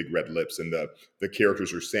blackface and the big red lips, and the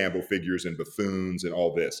characters are sample figures and buffoons and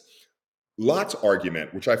all this. Lott's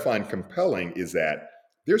argument, which I find compelling, is that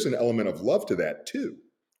there's an element of love to that too,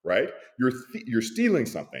 right? You're stealing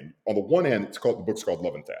something. On the one hand, the book's called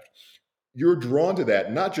Love and Theft. You're drawn to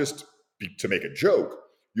that not just to make a joke.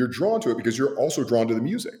 You're drawn to it because you're also drawn to the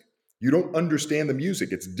music. You don't understand the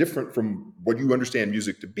music. It's different from what you understand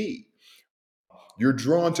music to be. You're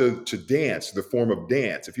drawn to dance, the form of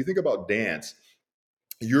dance. If you think about dance,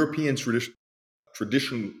 European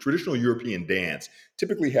traditional European dance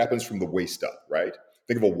typically happens from the waist up, right?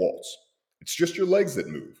 Think of a waltz. It's just your legs that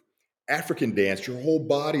move. African dance, your whole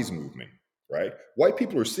body's moving, right? White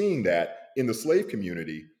people are seeing that in the slave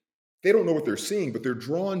community. They don't know what they're seeing, but they're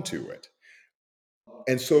drawn to it.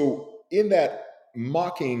 And so, in that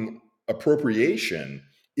mocking appropriation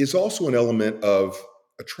is also an element of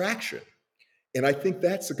attraction. And I think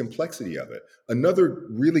that's the complexity of it. Another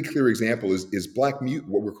really clear example is what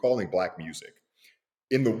we're calling Black music.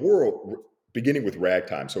 In the world, beginning with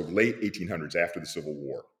ragtime, so late 1800s after the Civil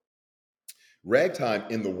War, ragtime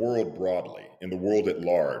in the world broadly, in the world at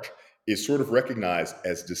large, is sort of recognized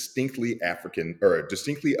as distinctly African or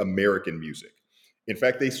distinctly American music. In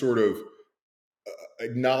fact, they sort of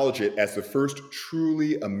acknowledge it as the first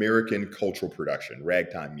truly American cultural production,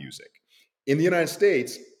 ragtime music. In the United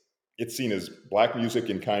States, it's seen as Black music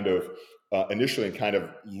and kind of initially in kind of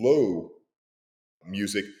low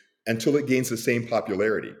music until it gains the same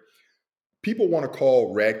popularity. People want to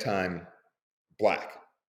call ragtime black,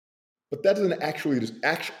 but that doesn't actually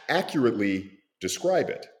accurately describe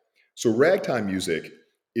it. So, ragtime music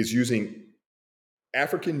is using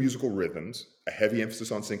African musical rhythms, a heavy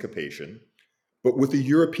emphasis on syncopation, but with a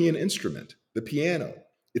European instrument, the piano.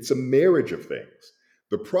 It's a marriage of things.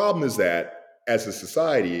 The problem is that as a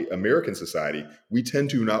society, American society, we tend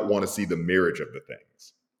to not want to see the marriage of the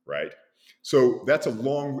things, right? So that's a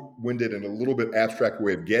long winded and a little bit abstract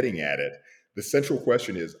way of getting at it. The central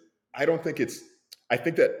question is I don't think it's, I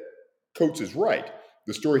think that Coates is right.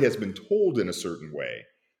 The story has been told in a certain way,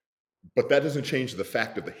 but that doesn't change the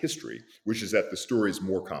fact of the history, which is that the story is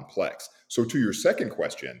more complex. So, to your second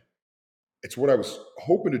question, it's what I was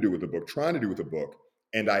hoping to do with the book, trying to do with the book.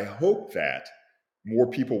 And I hope that more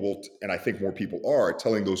people will, and I think more people are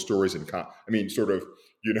telling those stories I mean, sort of,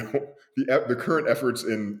 you know, the current efforts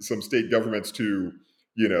in some state governments to,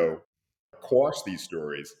 you know, quash these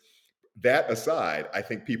stories. That aside, I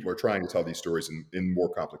think people are trying to tell these stories in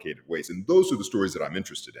more complicated ways. And those are the stories that I'm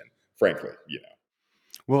interested in, frankly, you know.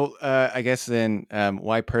 Well, I guess then,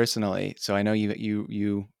 why personally? So I know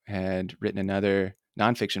you had written another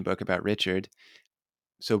nonfiction book about Richard.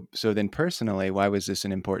 So then personally, why was this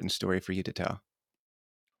an important story for you to tell?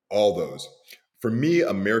 All those. For me,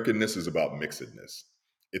 Americanness is about mixedness.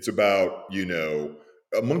 It's about, you know,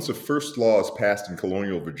 amongst the first laws passed in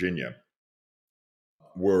colonial Virginia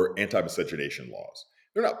were anti-miscegenation laws.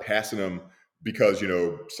 They're not passing them because, you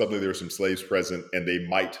know, suddenly there's some slaves present and they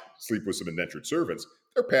might sleep with some indentured servants.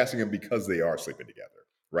 They're passing them because they are sleeping together,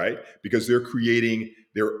 right? Because they're creating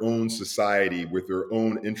their own society with their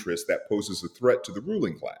own interests that poses a threat to the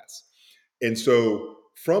ruling class. And so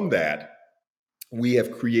from that, we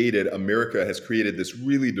have created, America has created this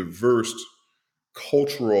really diverse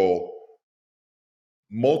cultural,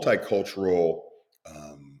 multicultural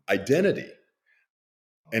identity.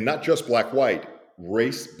 And not just black, white,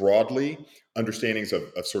 race broadly, understandings of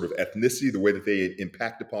sort of ethnicity, the way that they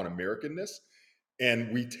impact upon Americanness.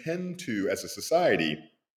 And we tend to, as a society,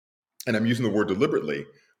 and I'm using the word deliberately,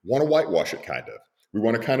 want to whitewash it kind of. We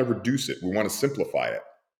want to kind of reduce it. We want to simplify it.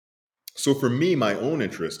 So for me, my own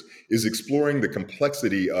interest is exploring the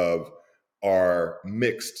complexity of our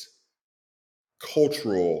mixed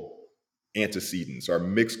cultural antecedents, our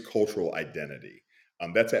mixed cultural identity.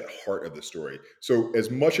 That's at heart of the story. So as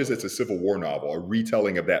much as it's a Civil War novel, a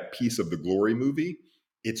retelling of that piece of the Glory movie,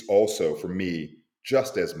 it's also, for me,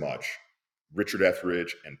 just as much Richard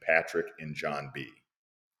Etheridge and Patrick and John B.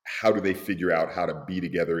 How do they figure out how to be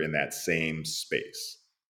together in that same space?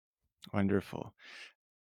 Wonderful.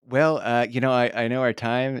 Well, I know our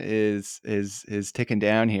time is ticking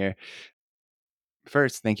down here.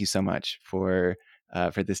 First, thank you so much for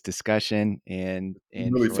this discussion and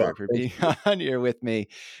Really fun. for Thank being you. on here with me.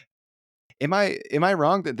 Am I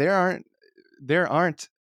wrong that there aren't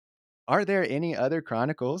are there any other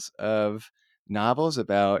chronicles of novels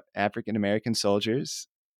about African American soldiers?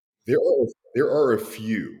 There are a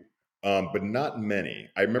few, but not many.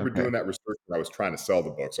 I remember Okay. doing that research when I was trying to sell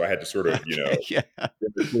the book, so I had to sort of, you know, Okay. Yeah. in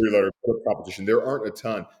the story letter put a competition. There aren't a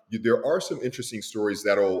ton. There are some interesting stories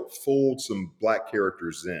that'll fold some black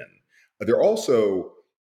characters in. There are also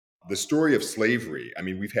the story of slavery. I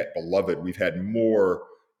mean, we've had Beloved, we've had more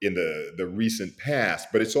in the recent past,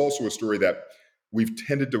 but it's also a story that we've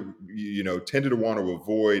tended to, you know, tended to want to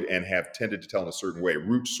avoid and have tended to tell in a certain way.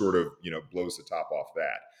 Roots sort of, you know, blows the top off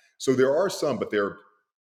that. So there are some, but they're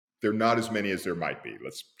not as many as there might be.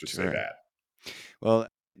 Let's just say Sure. that. Well,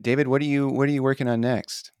 David, what are you working on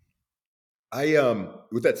next? I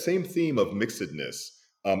with that same theme of mixedness,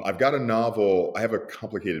 I've got a novel. I have a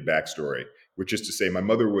complicated backstory, which is to say, my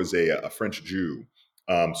mother was a French Jew,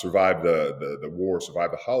 survived the war,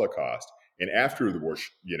 survived the Holocaust, and after the war,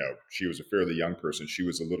 you know, she was a fairly young person. She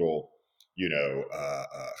was a little, you know,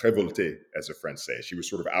 révoltée, as the French say. She was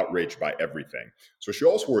sort of outraged by everything. So she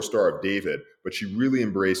also wore a Star of David, but she really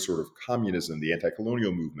embraced sort of communism, the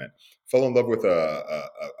anti-colonial movement. Fell in love with a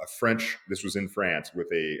French. This was in France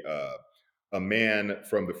with a man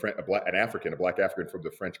from a black African from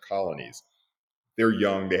the French colonies. They're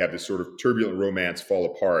young. They have this sort of turbulent romance fall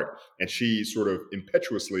apart, and she sort of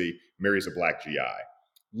impetuously marries a black GI.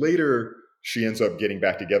 Later, she ends up getting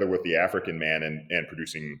back together with the African man and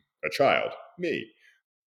producing a child, me,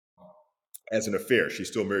 as an affair. She's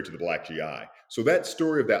still married to the black GI. So that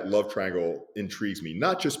story of that love triangle intrigues me,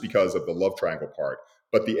 not just because of the love triangle part,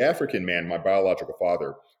 but the African man, my biological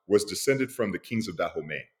father, was descended from the kings of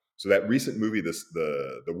Dahomey. So that recent movie,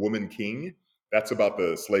 the Woman King, that's about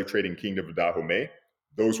the slave trading kingdom of Dahomey.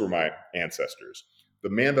 Those were my ancestors. The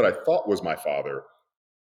man that I thought was my father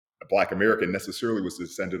a Black American necessarily was a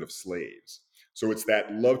descendant of slaves. So it's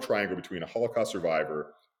that love triangle between a Holocaust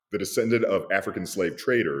survivor, the descendant of African slave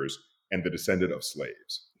traders, and the descendant of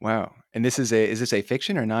slaves. Wow. And is this a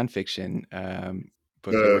fiction or nonfiction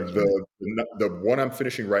book you're The working on? the one I'm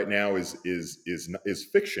finishing right now is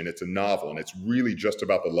fiction. It's a novel, and it's really just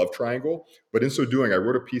about the love triangle. But in so doing, I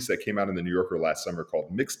wrote a piece that came out in the New Yorker last summer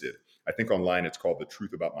called "Mixed It." I think online it's called "The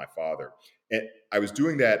Truth About My Father." And I was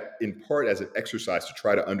doing that in part as an exercise to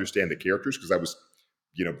try to understand the characters because I was,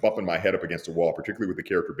 bumping my head up against a wall, particularly with the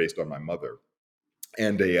character based on my mother.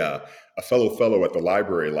 And a fellow at the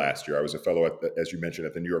library last year, I was a fellow, as you mentioned,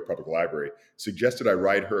 at the New York Public Library, suggested I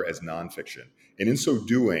write her as nonfiction. And in so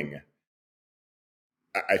doing,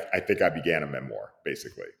 I think I began a memoir,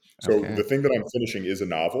 basically. So Okay. the thing that I'm finishing is a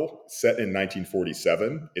novel set in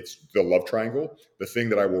 1947. It's the love triangle. The thing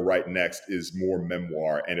that I will write next is more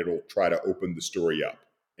memoir, and it'll try to open the story up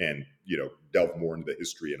and delve more into the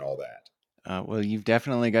history and all that. Well, you've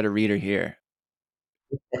definitely got a reader here.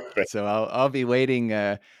 So I'll be waiting.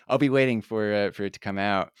 I'll be waiting for it to come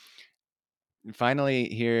out. And finally,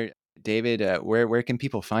 here, David, where can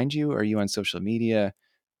people find you? Are you on social media?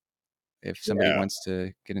 If somebody Yeah, wants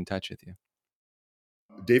to get in touch with you.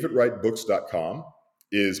 davidwrightbooks.com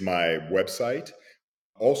is my website.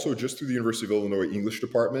 Also, just through the University of Illinois English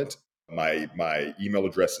department, my email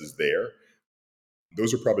address is there.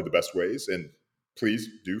 Those are probably the best ways. And please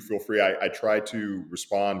do feel free. I try to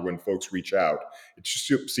respond when folks reach out. It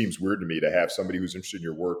just seems weird to me to have somebody who's interested in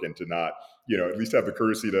your work and to not, at least have the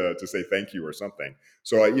courtesy to say thank you or something.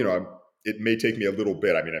 So it may take me a little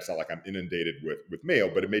bit. I mean, it's not like I'm inundated with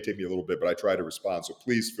mail, but it may take me a little bit. But I try to respond. So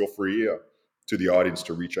please feel free to the audience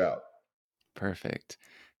to reach out. Perfect.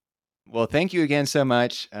 Well, thank you again so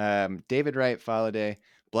much. David Wright Faladé,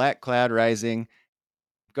 Black Cloud Rising.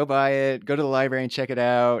 Go buy it. Go to the library and check it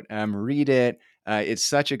out. Read it. It's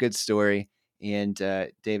such a good story. And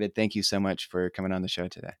David, thank you so much for coming on the show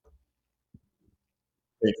today.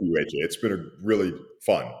 Thank you, AJ. It's been a really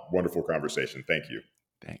fun, wonderful conversation. Thank you.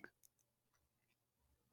 Thanks.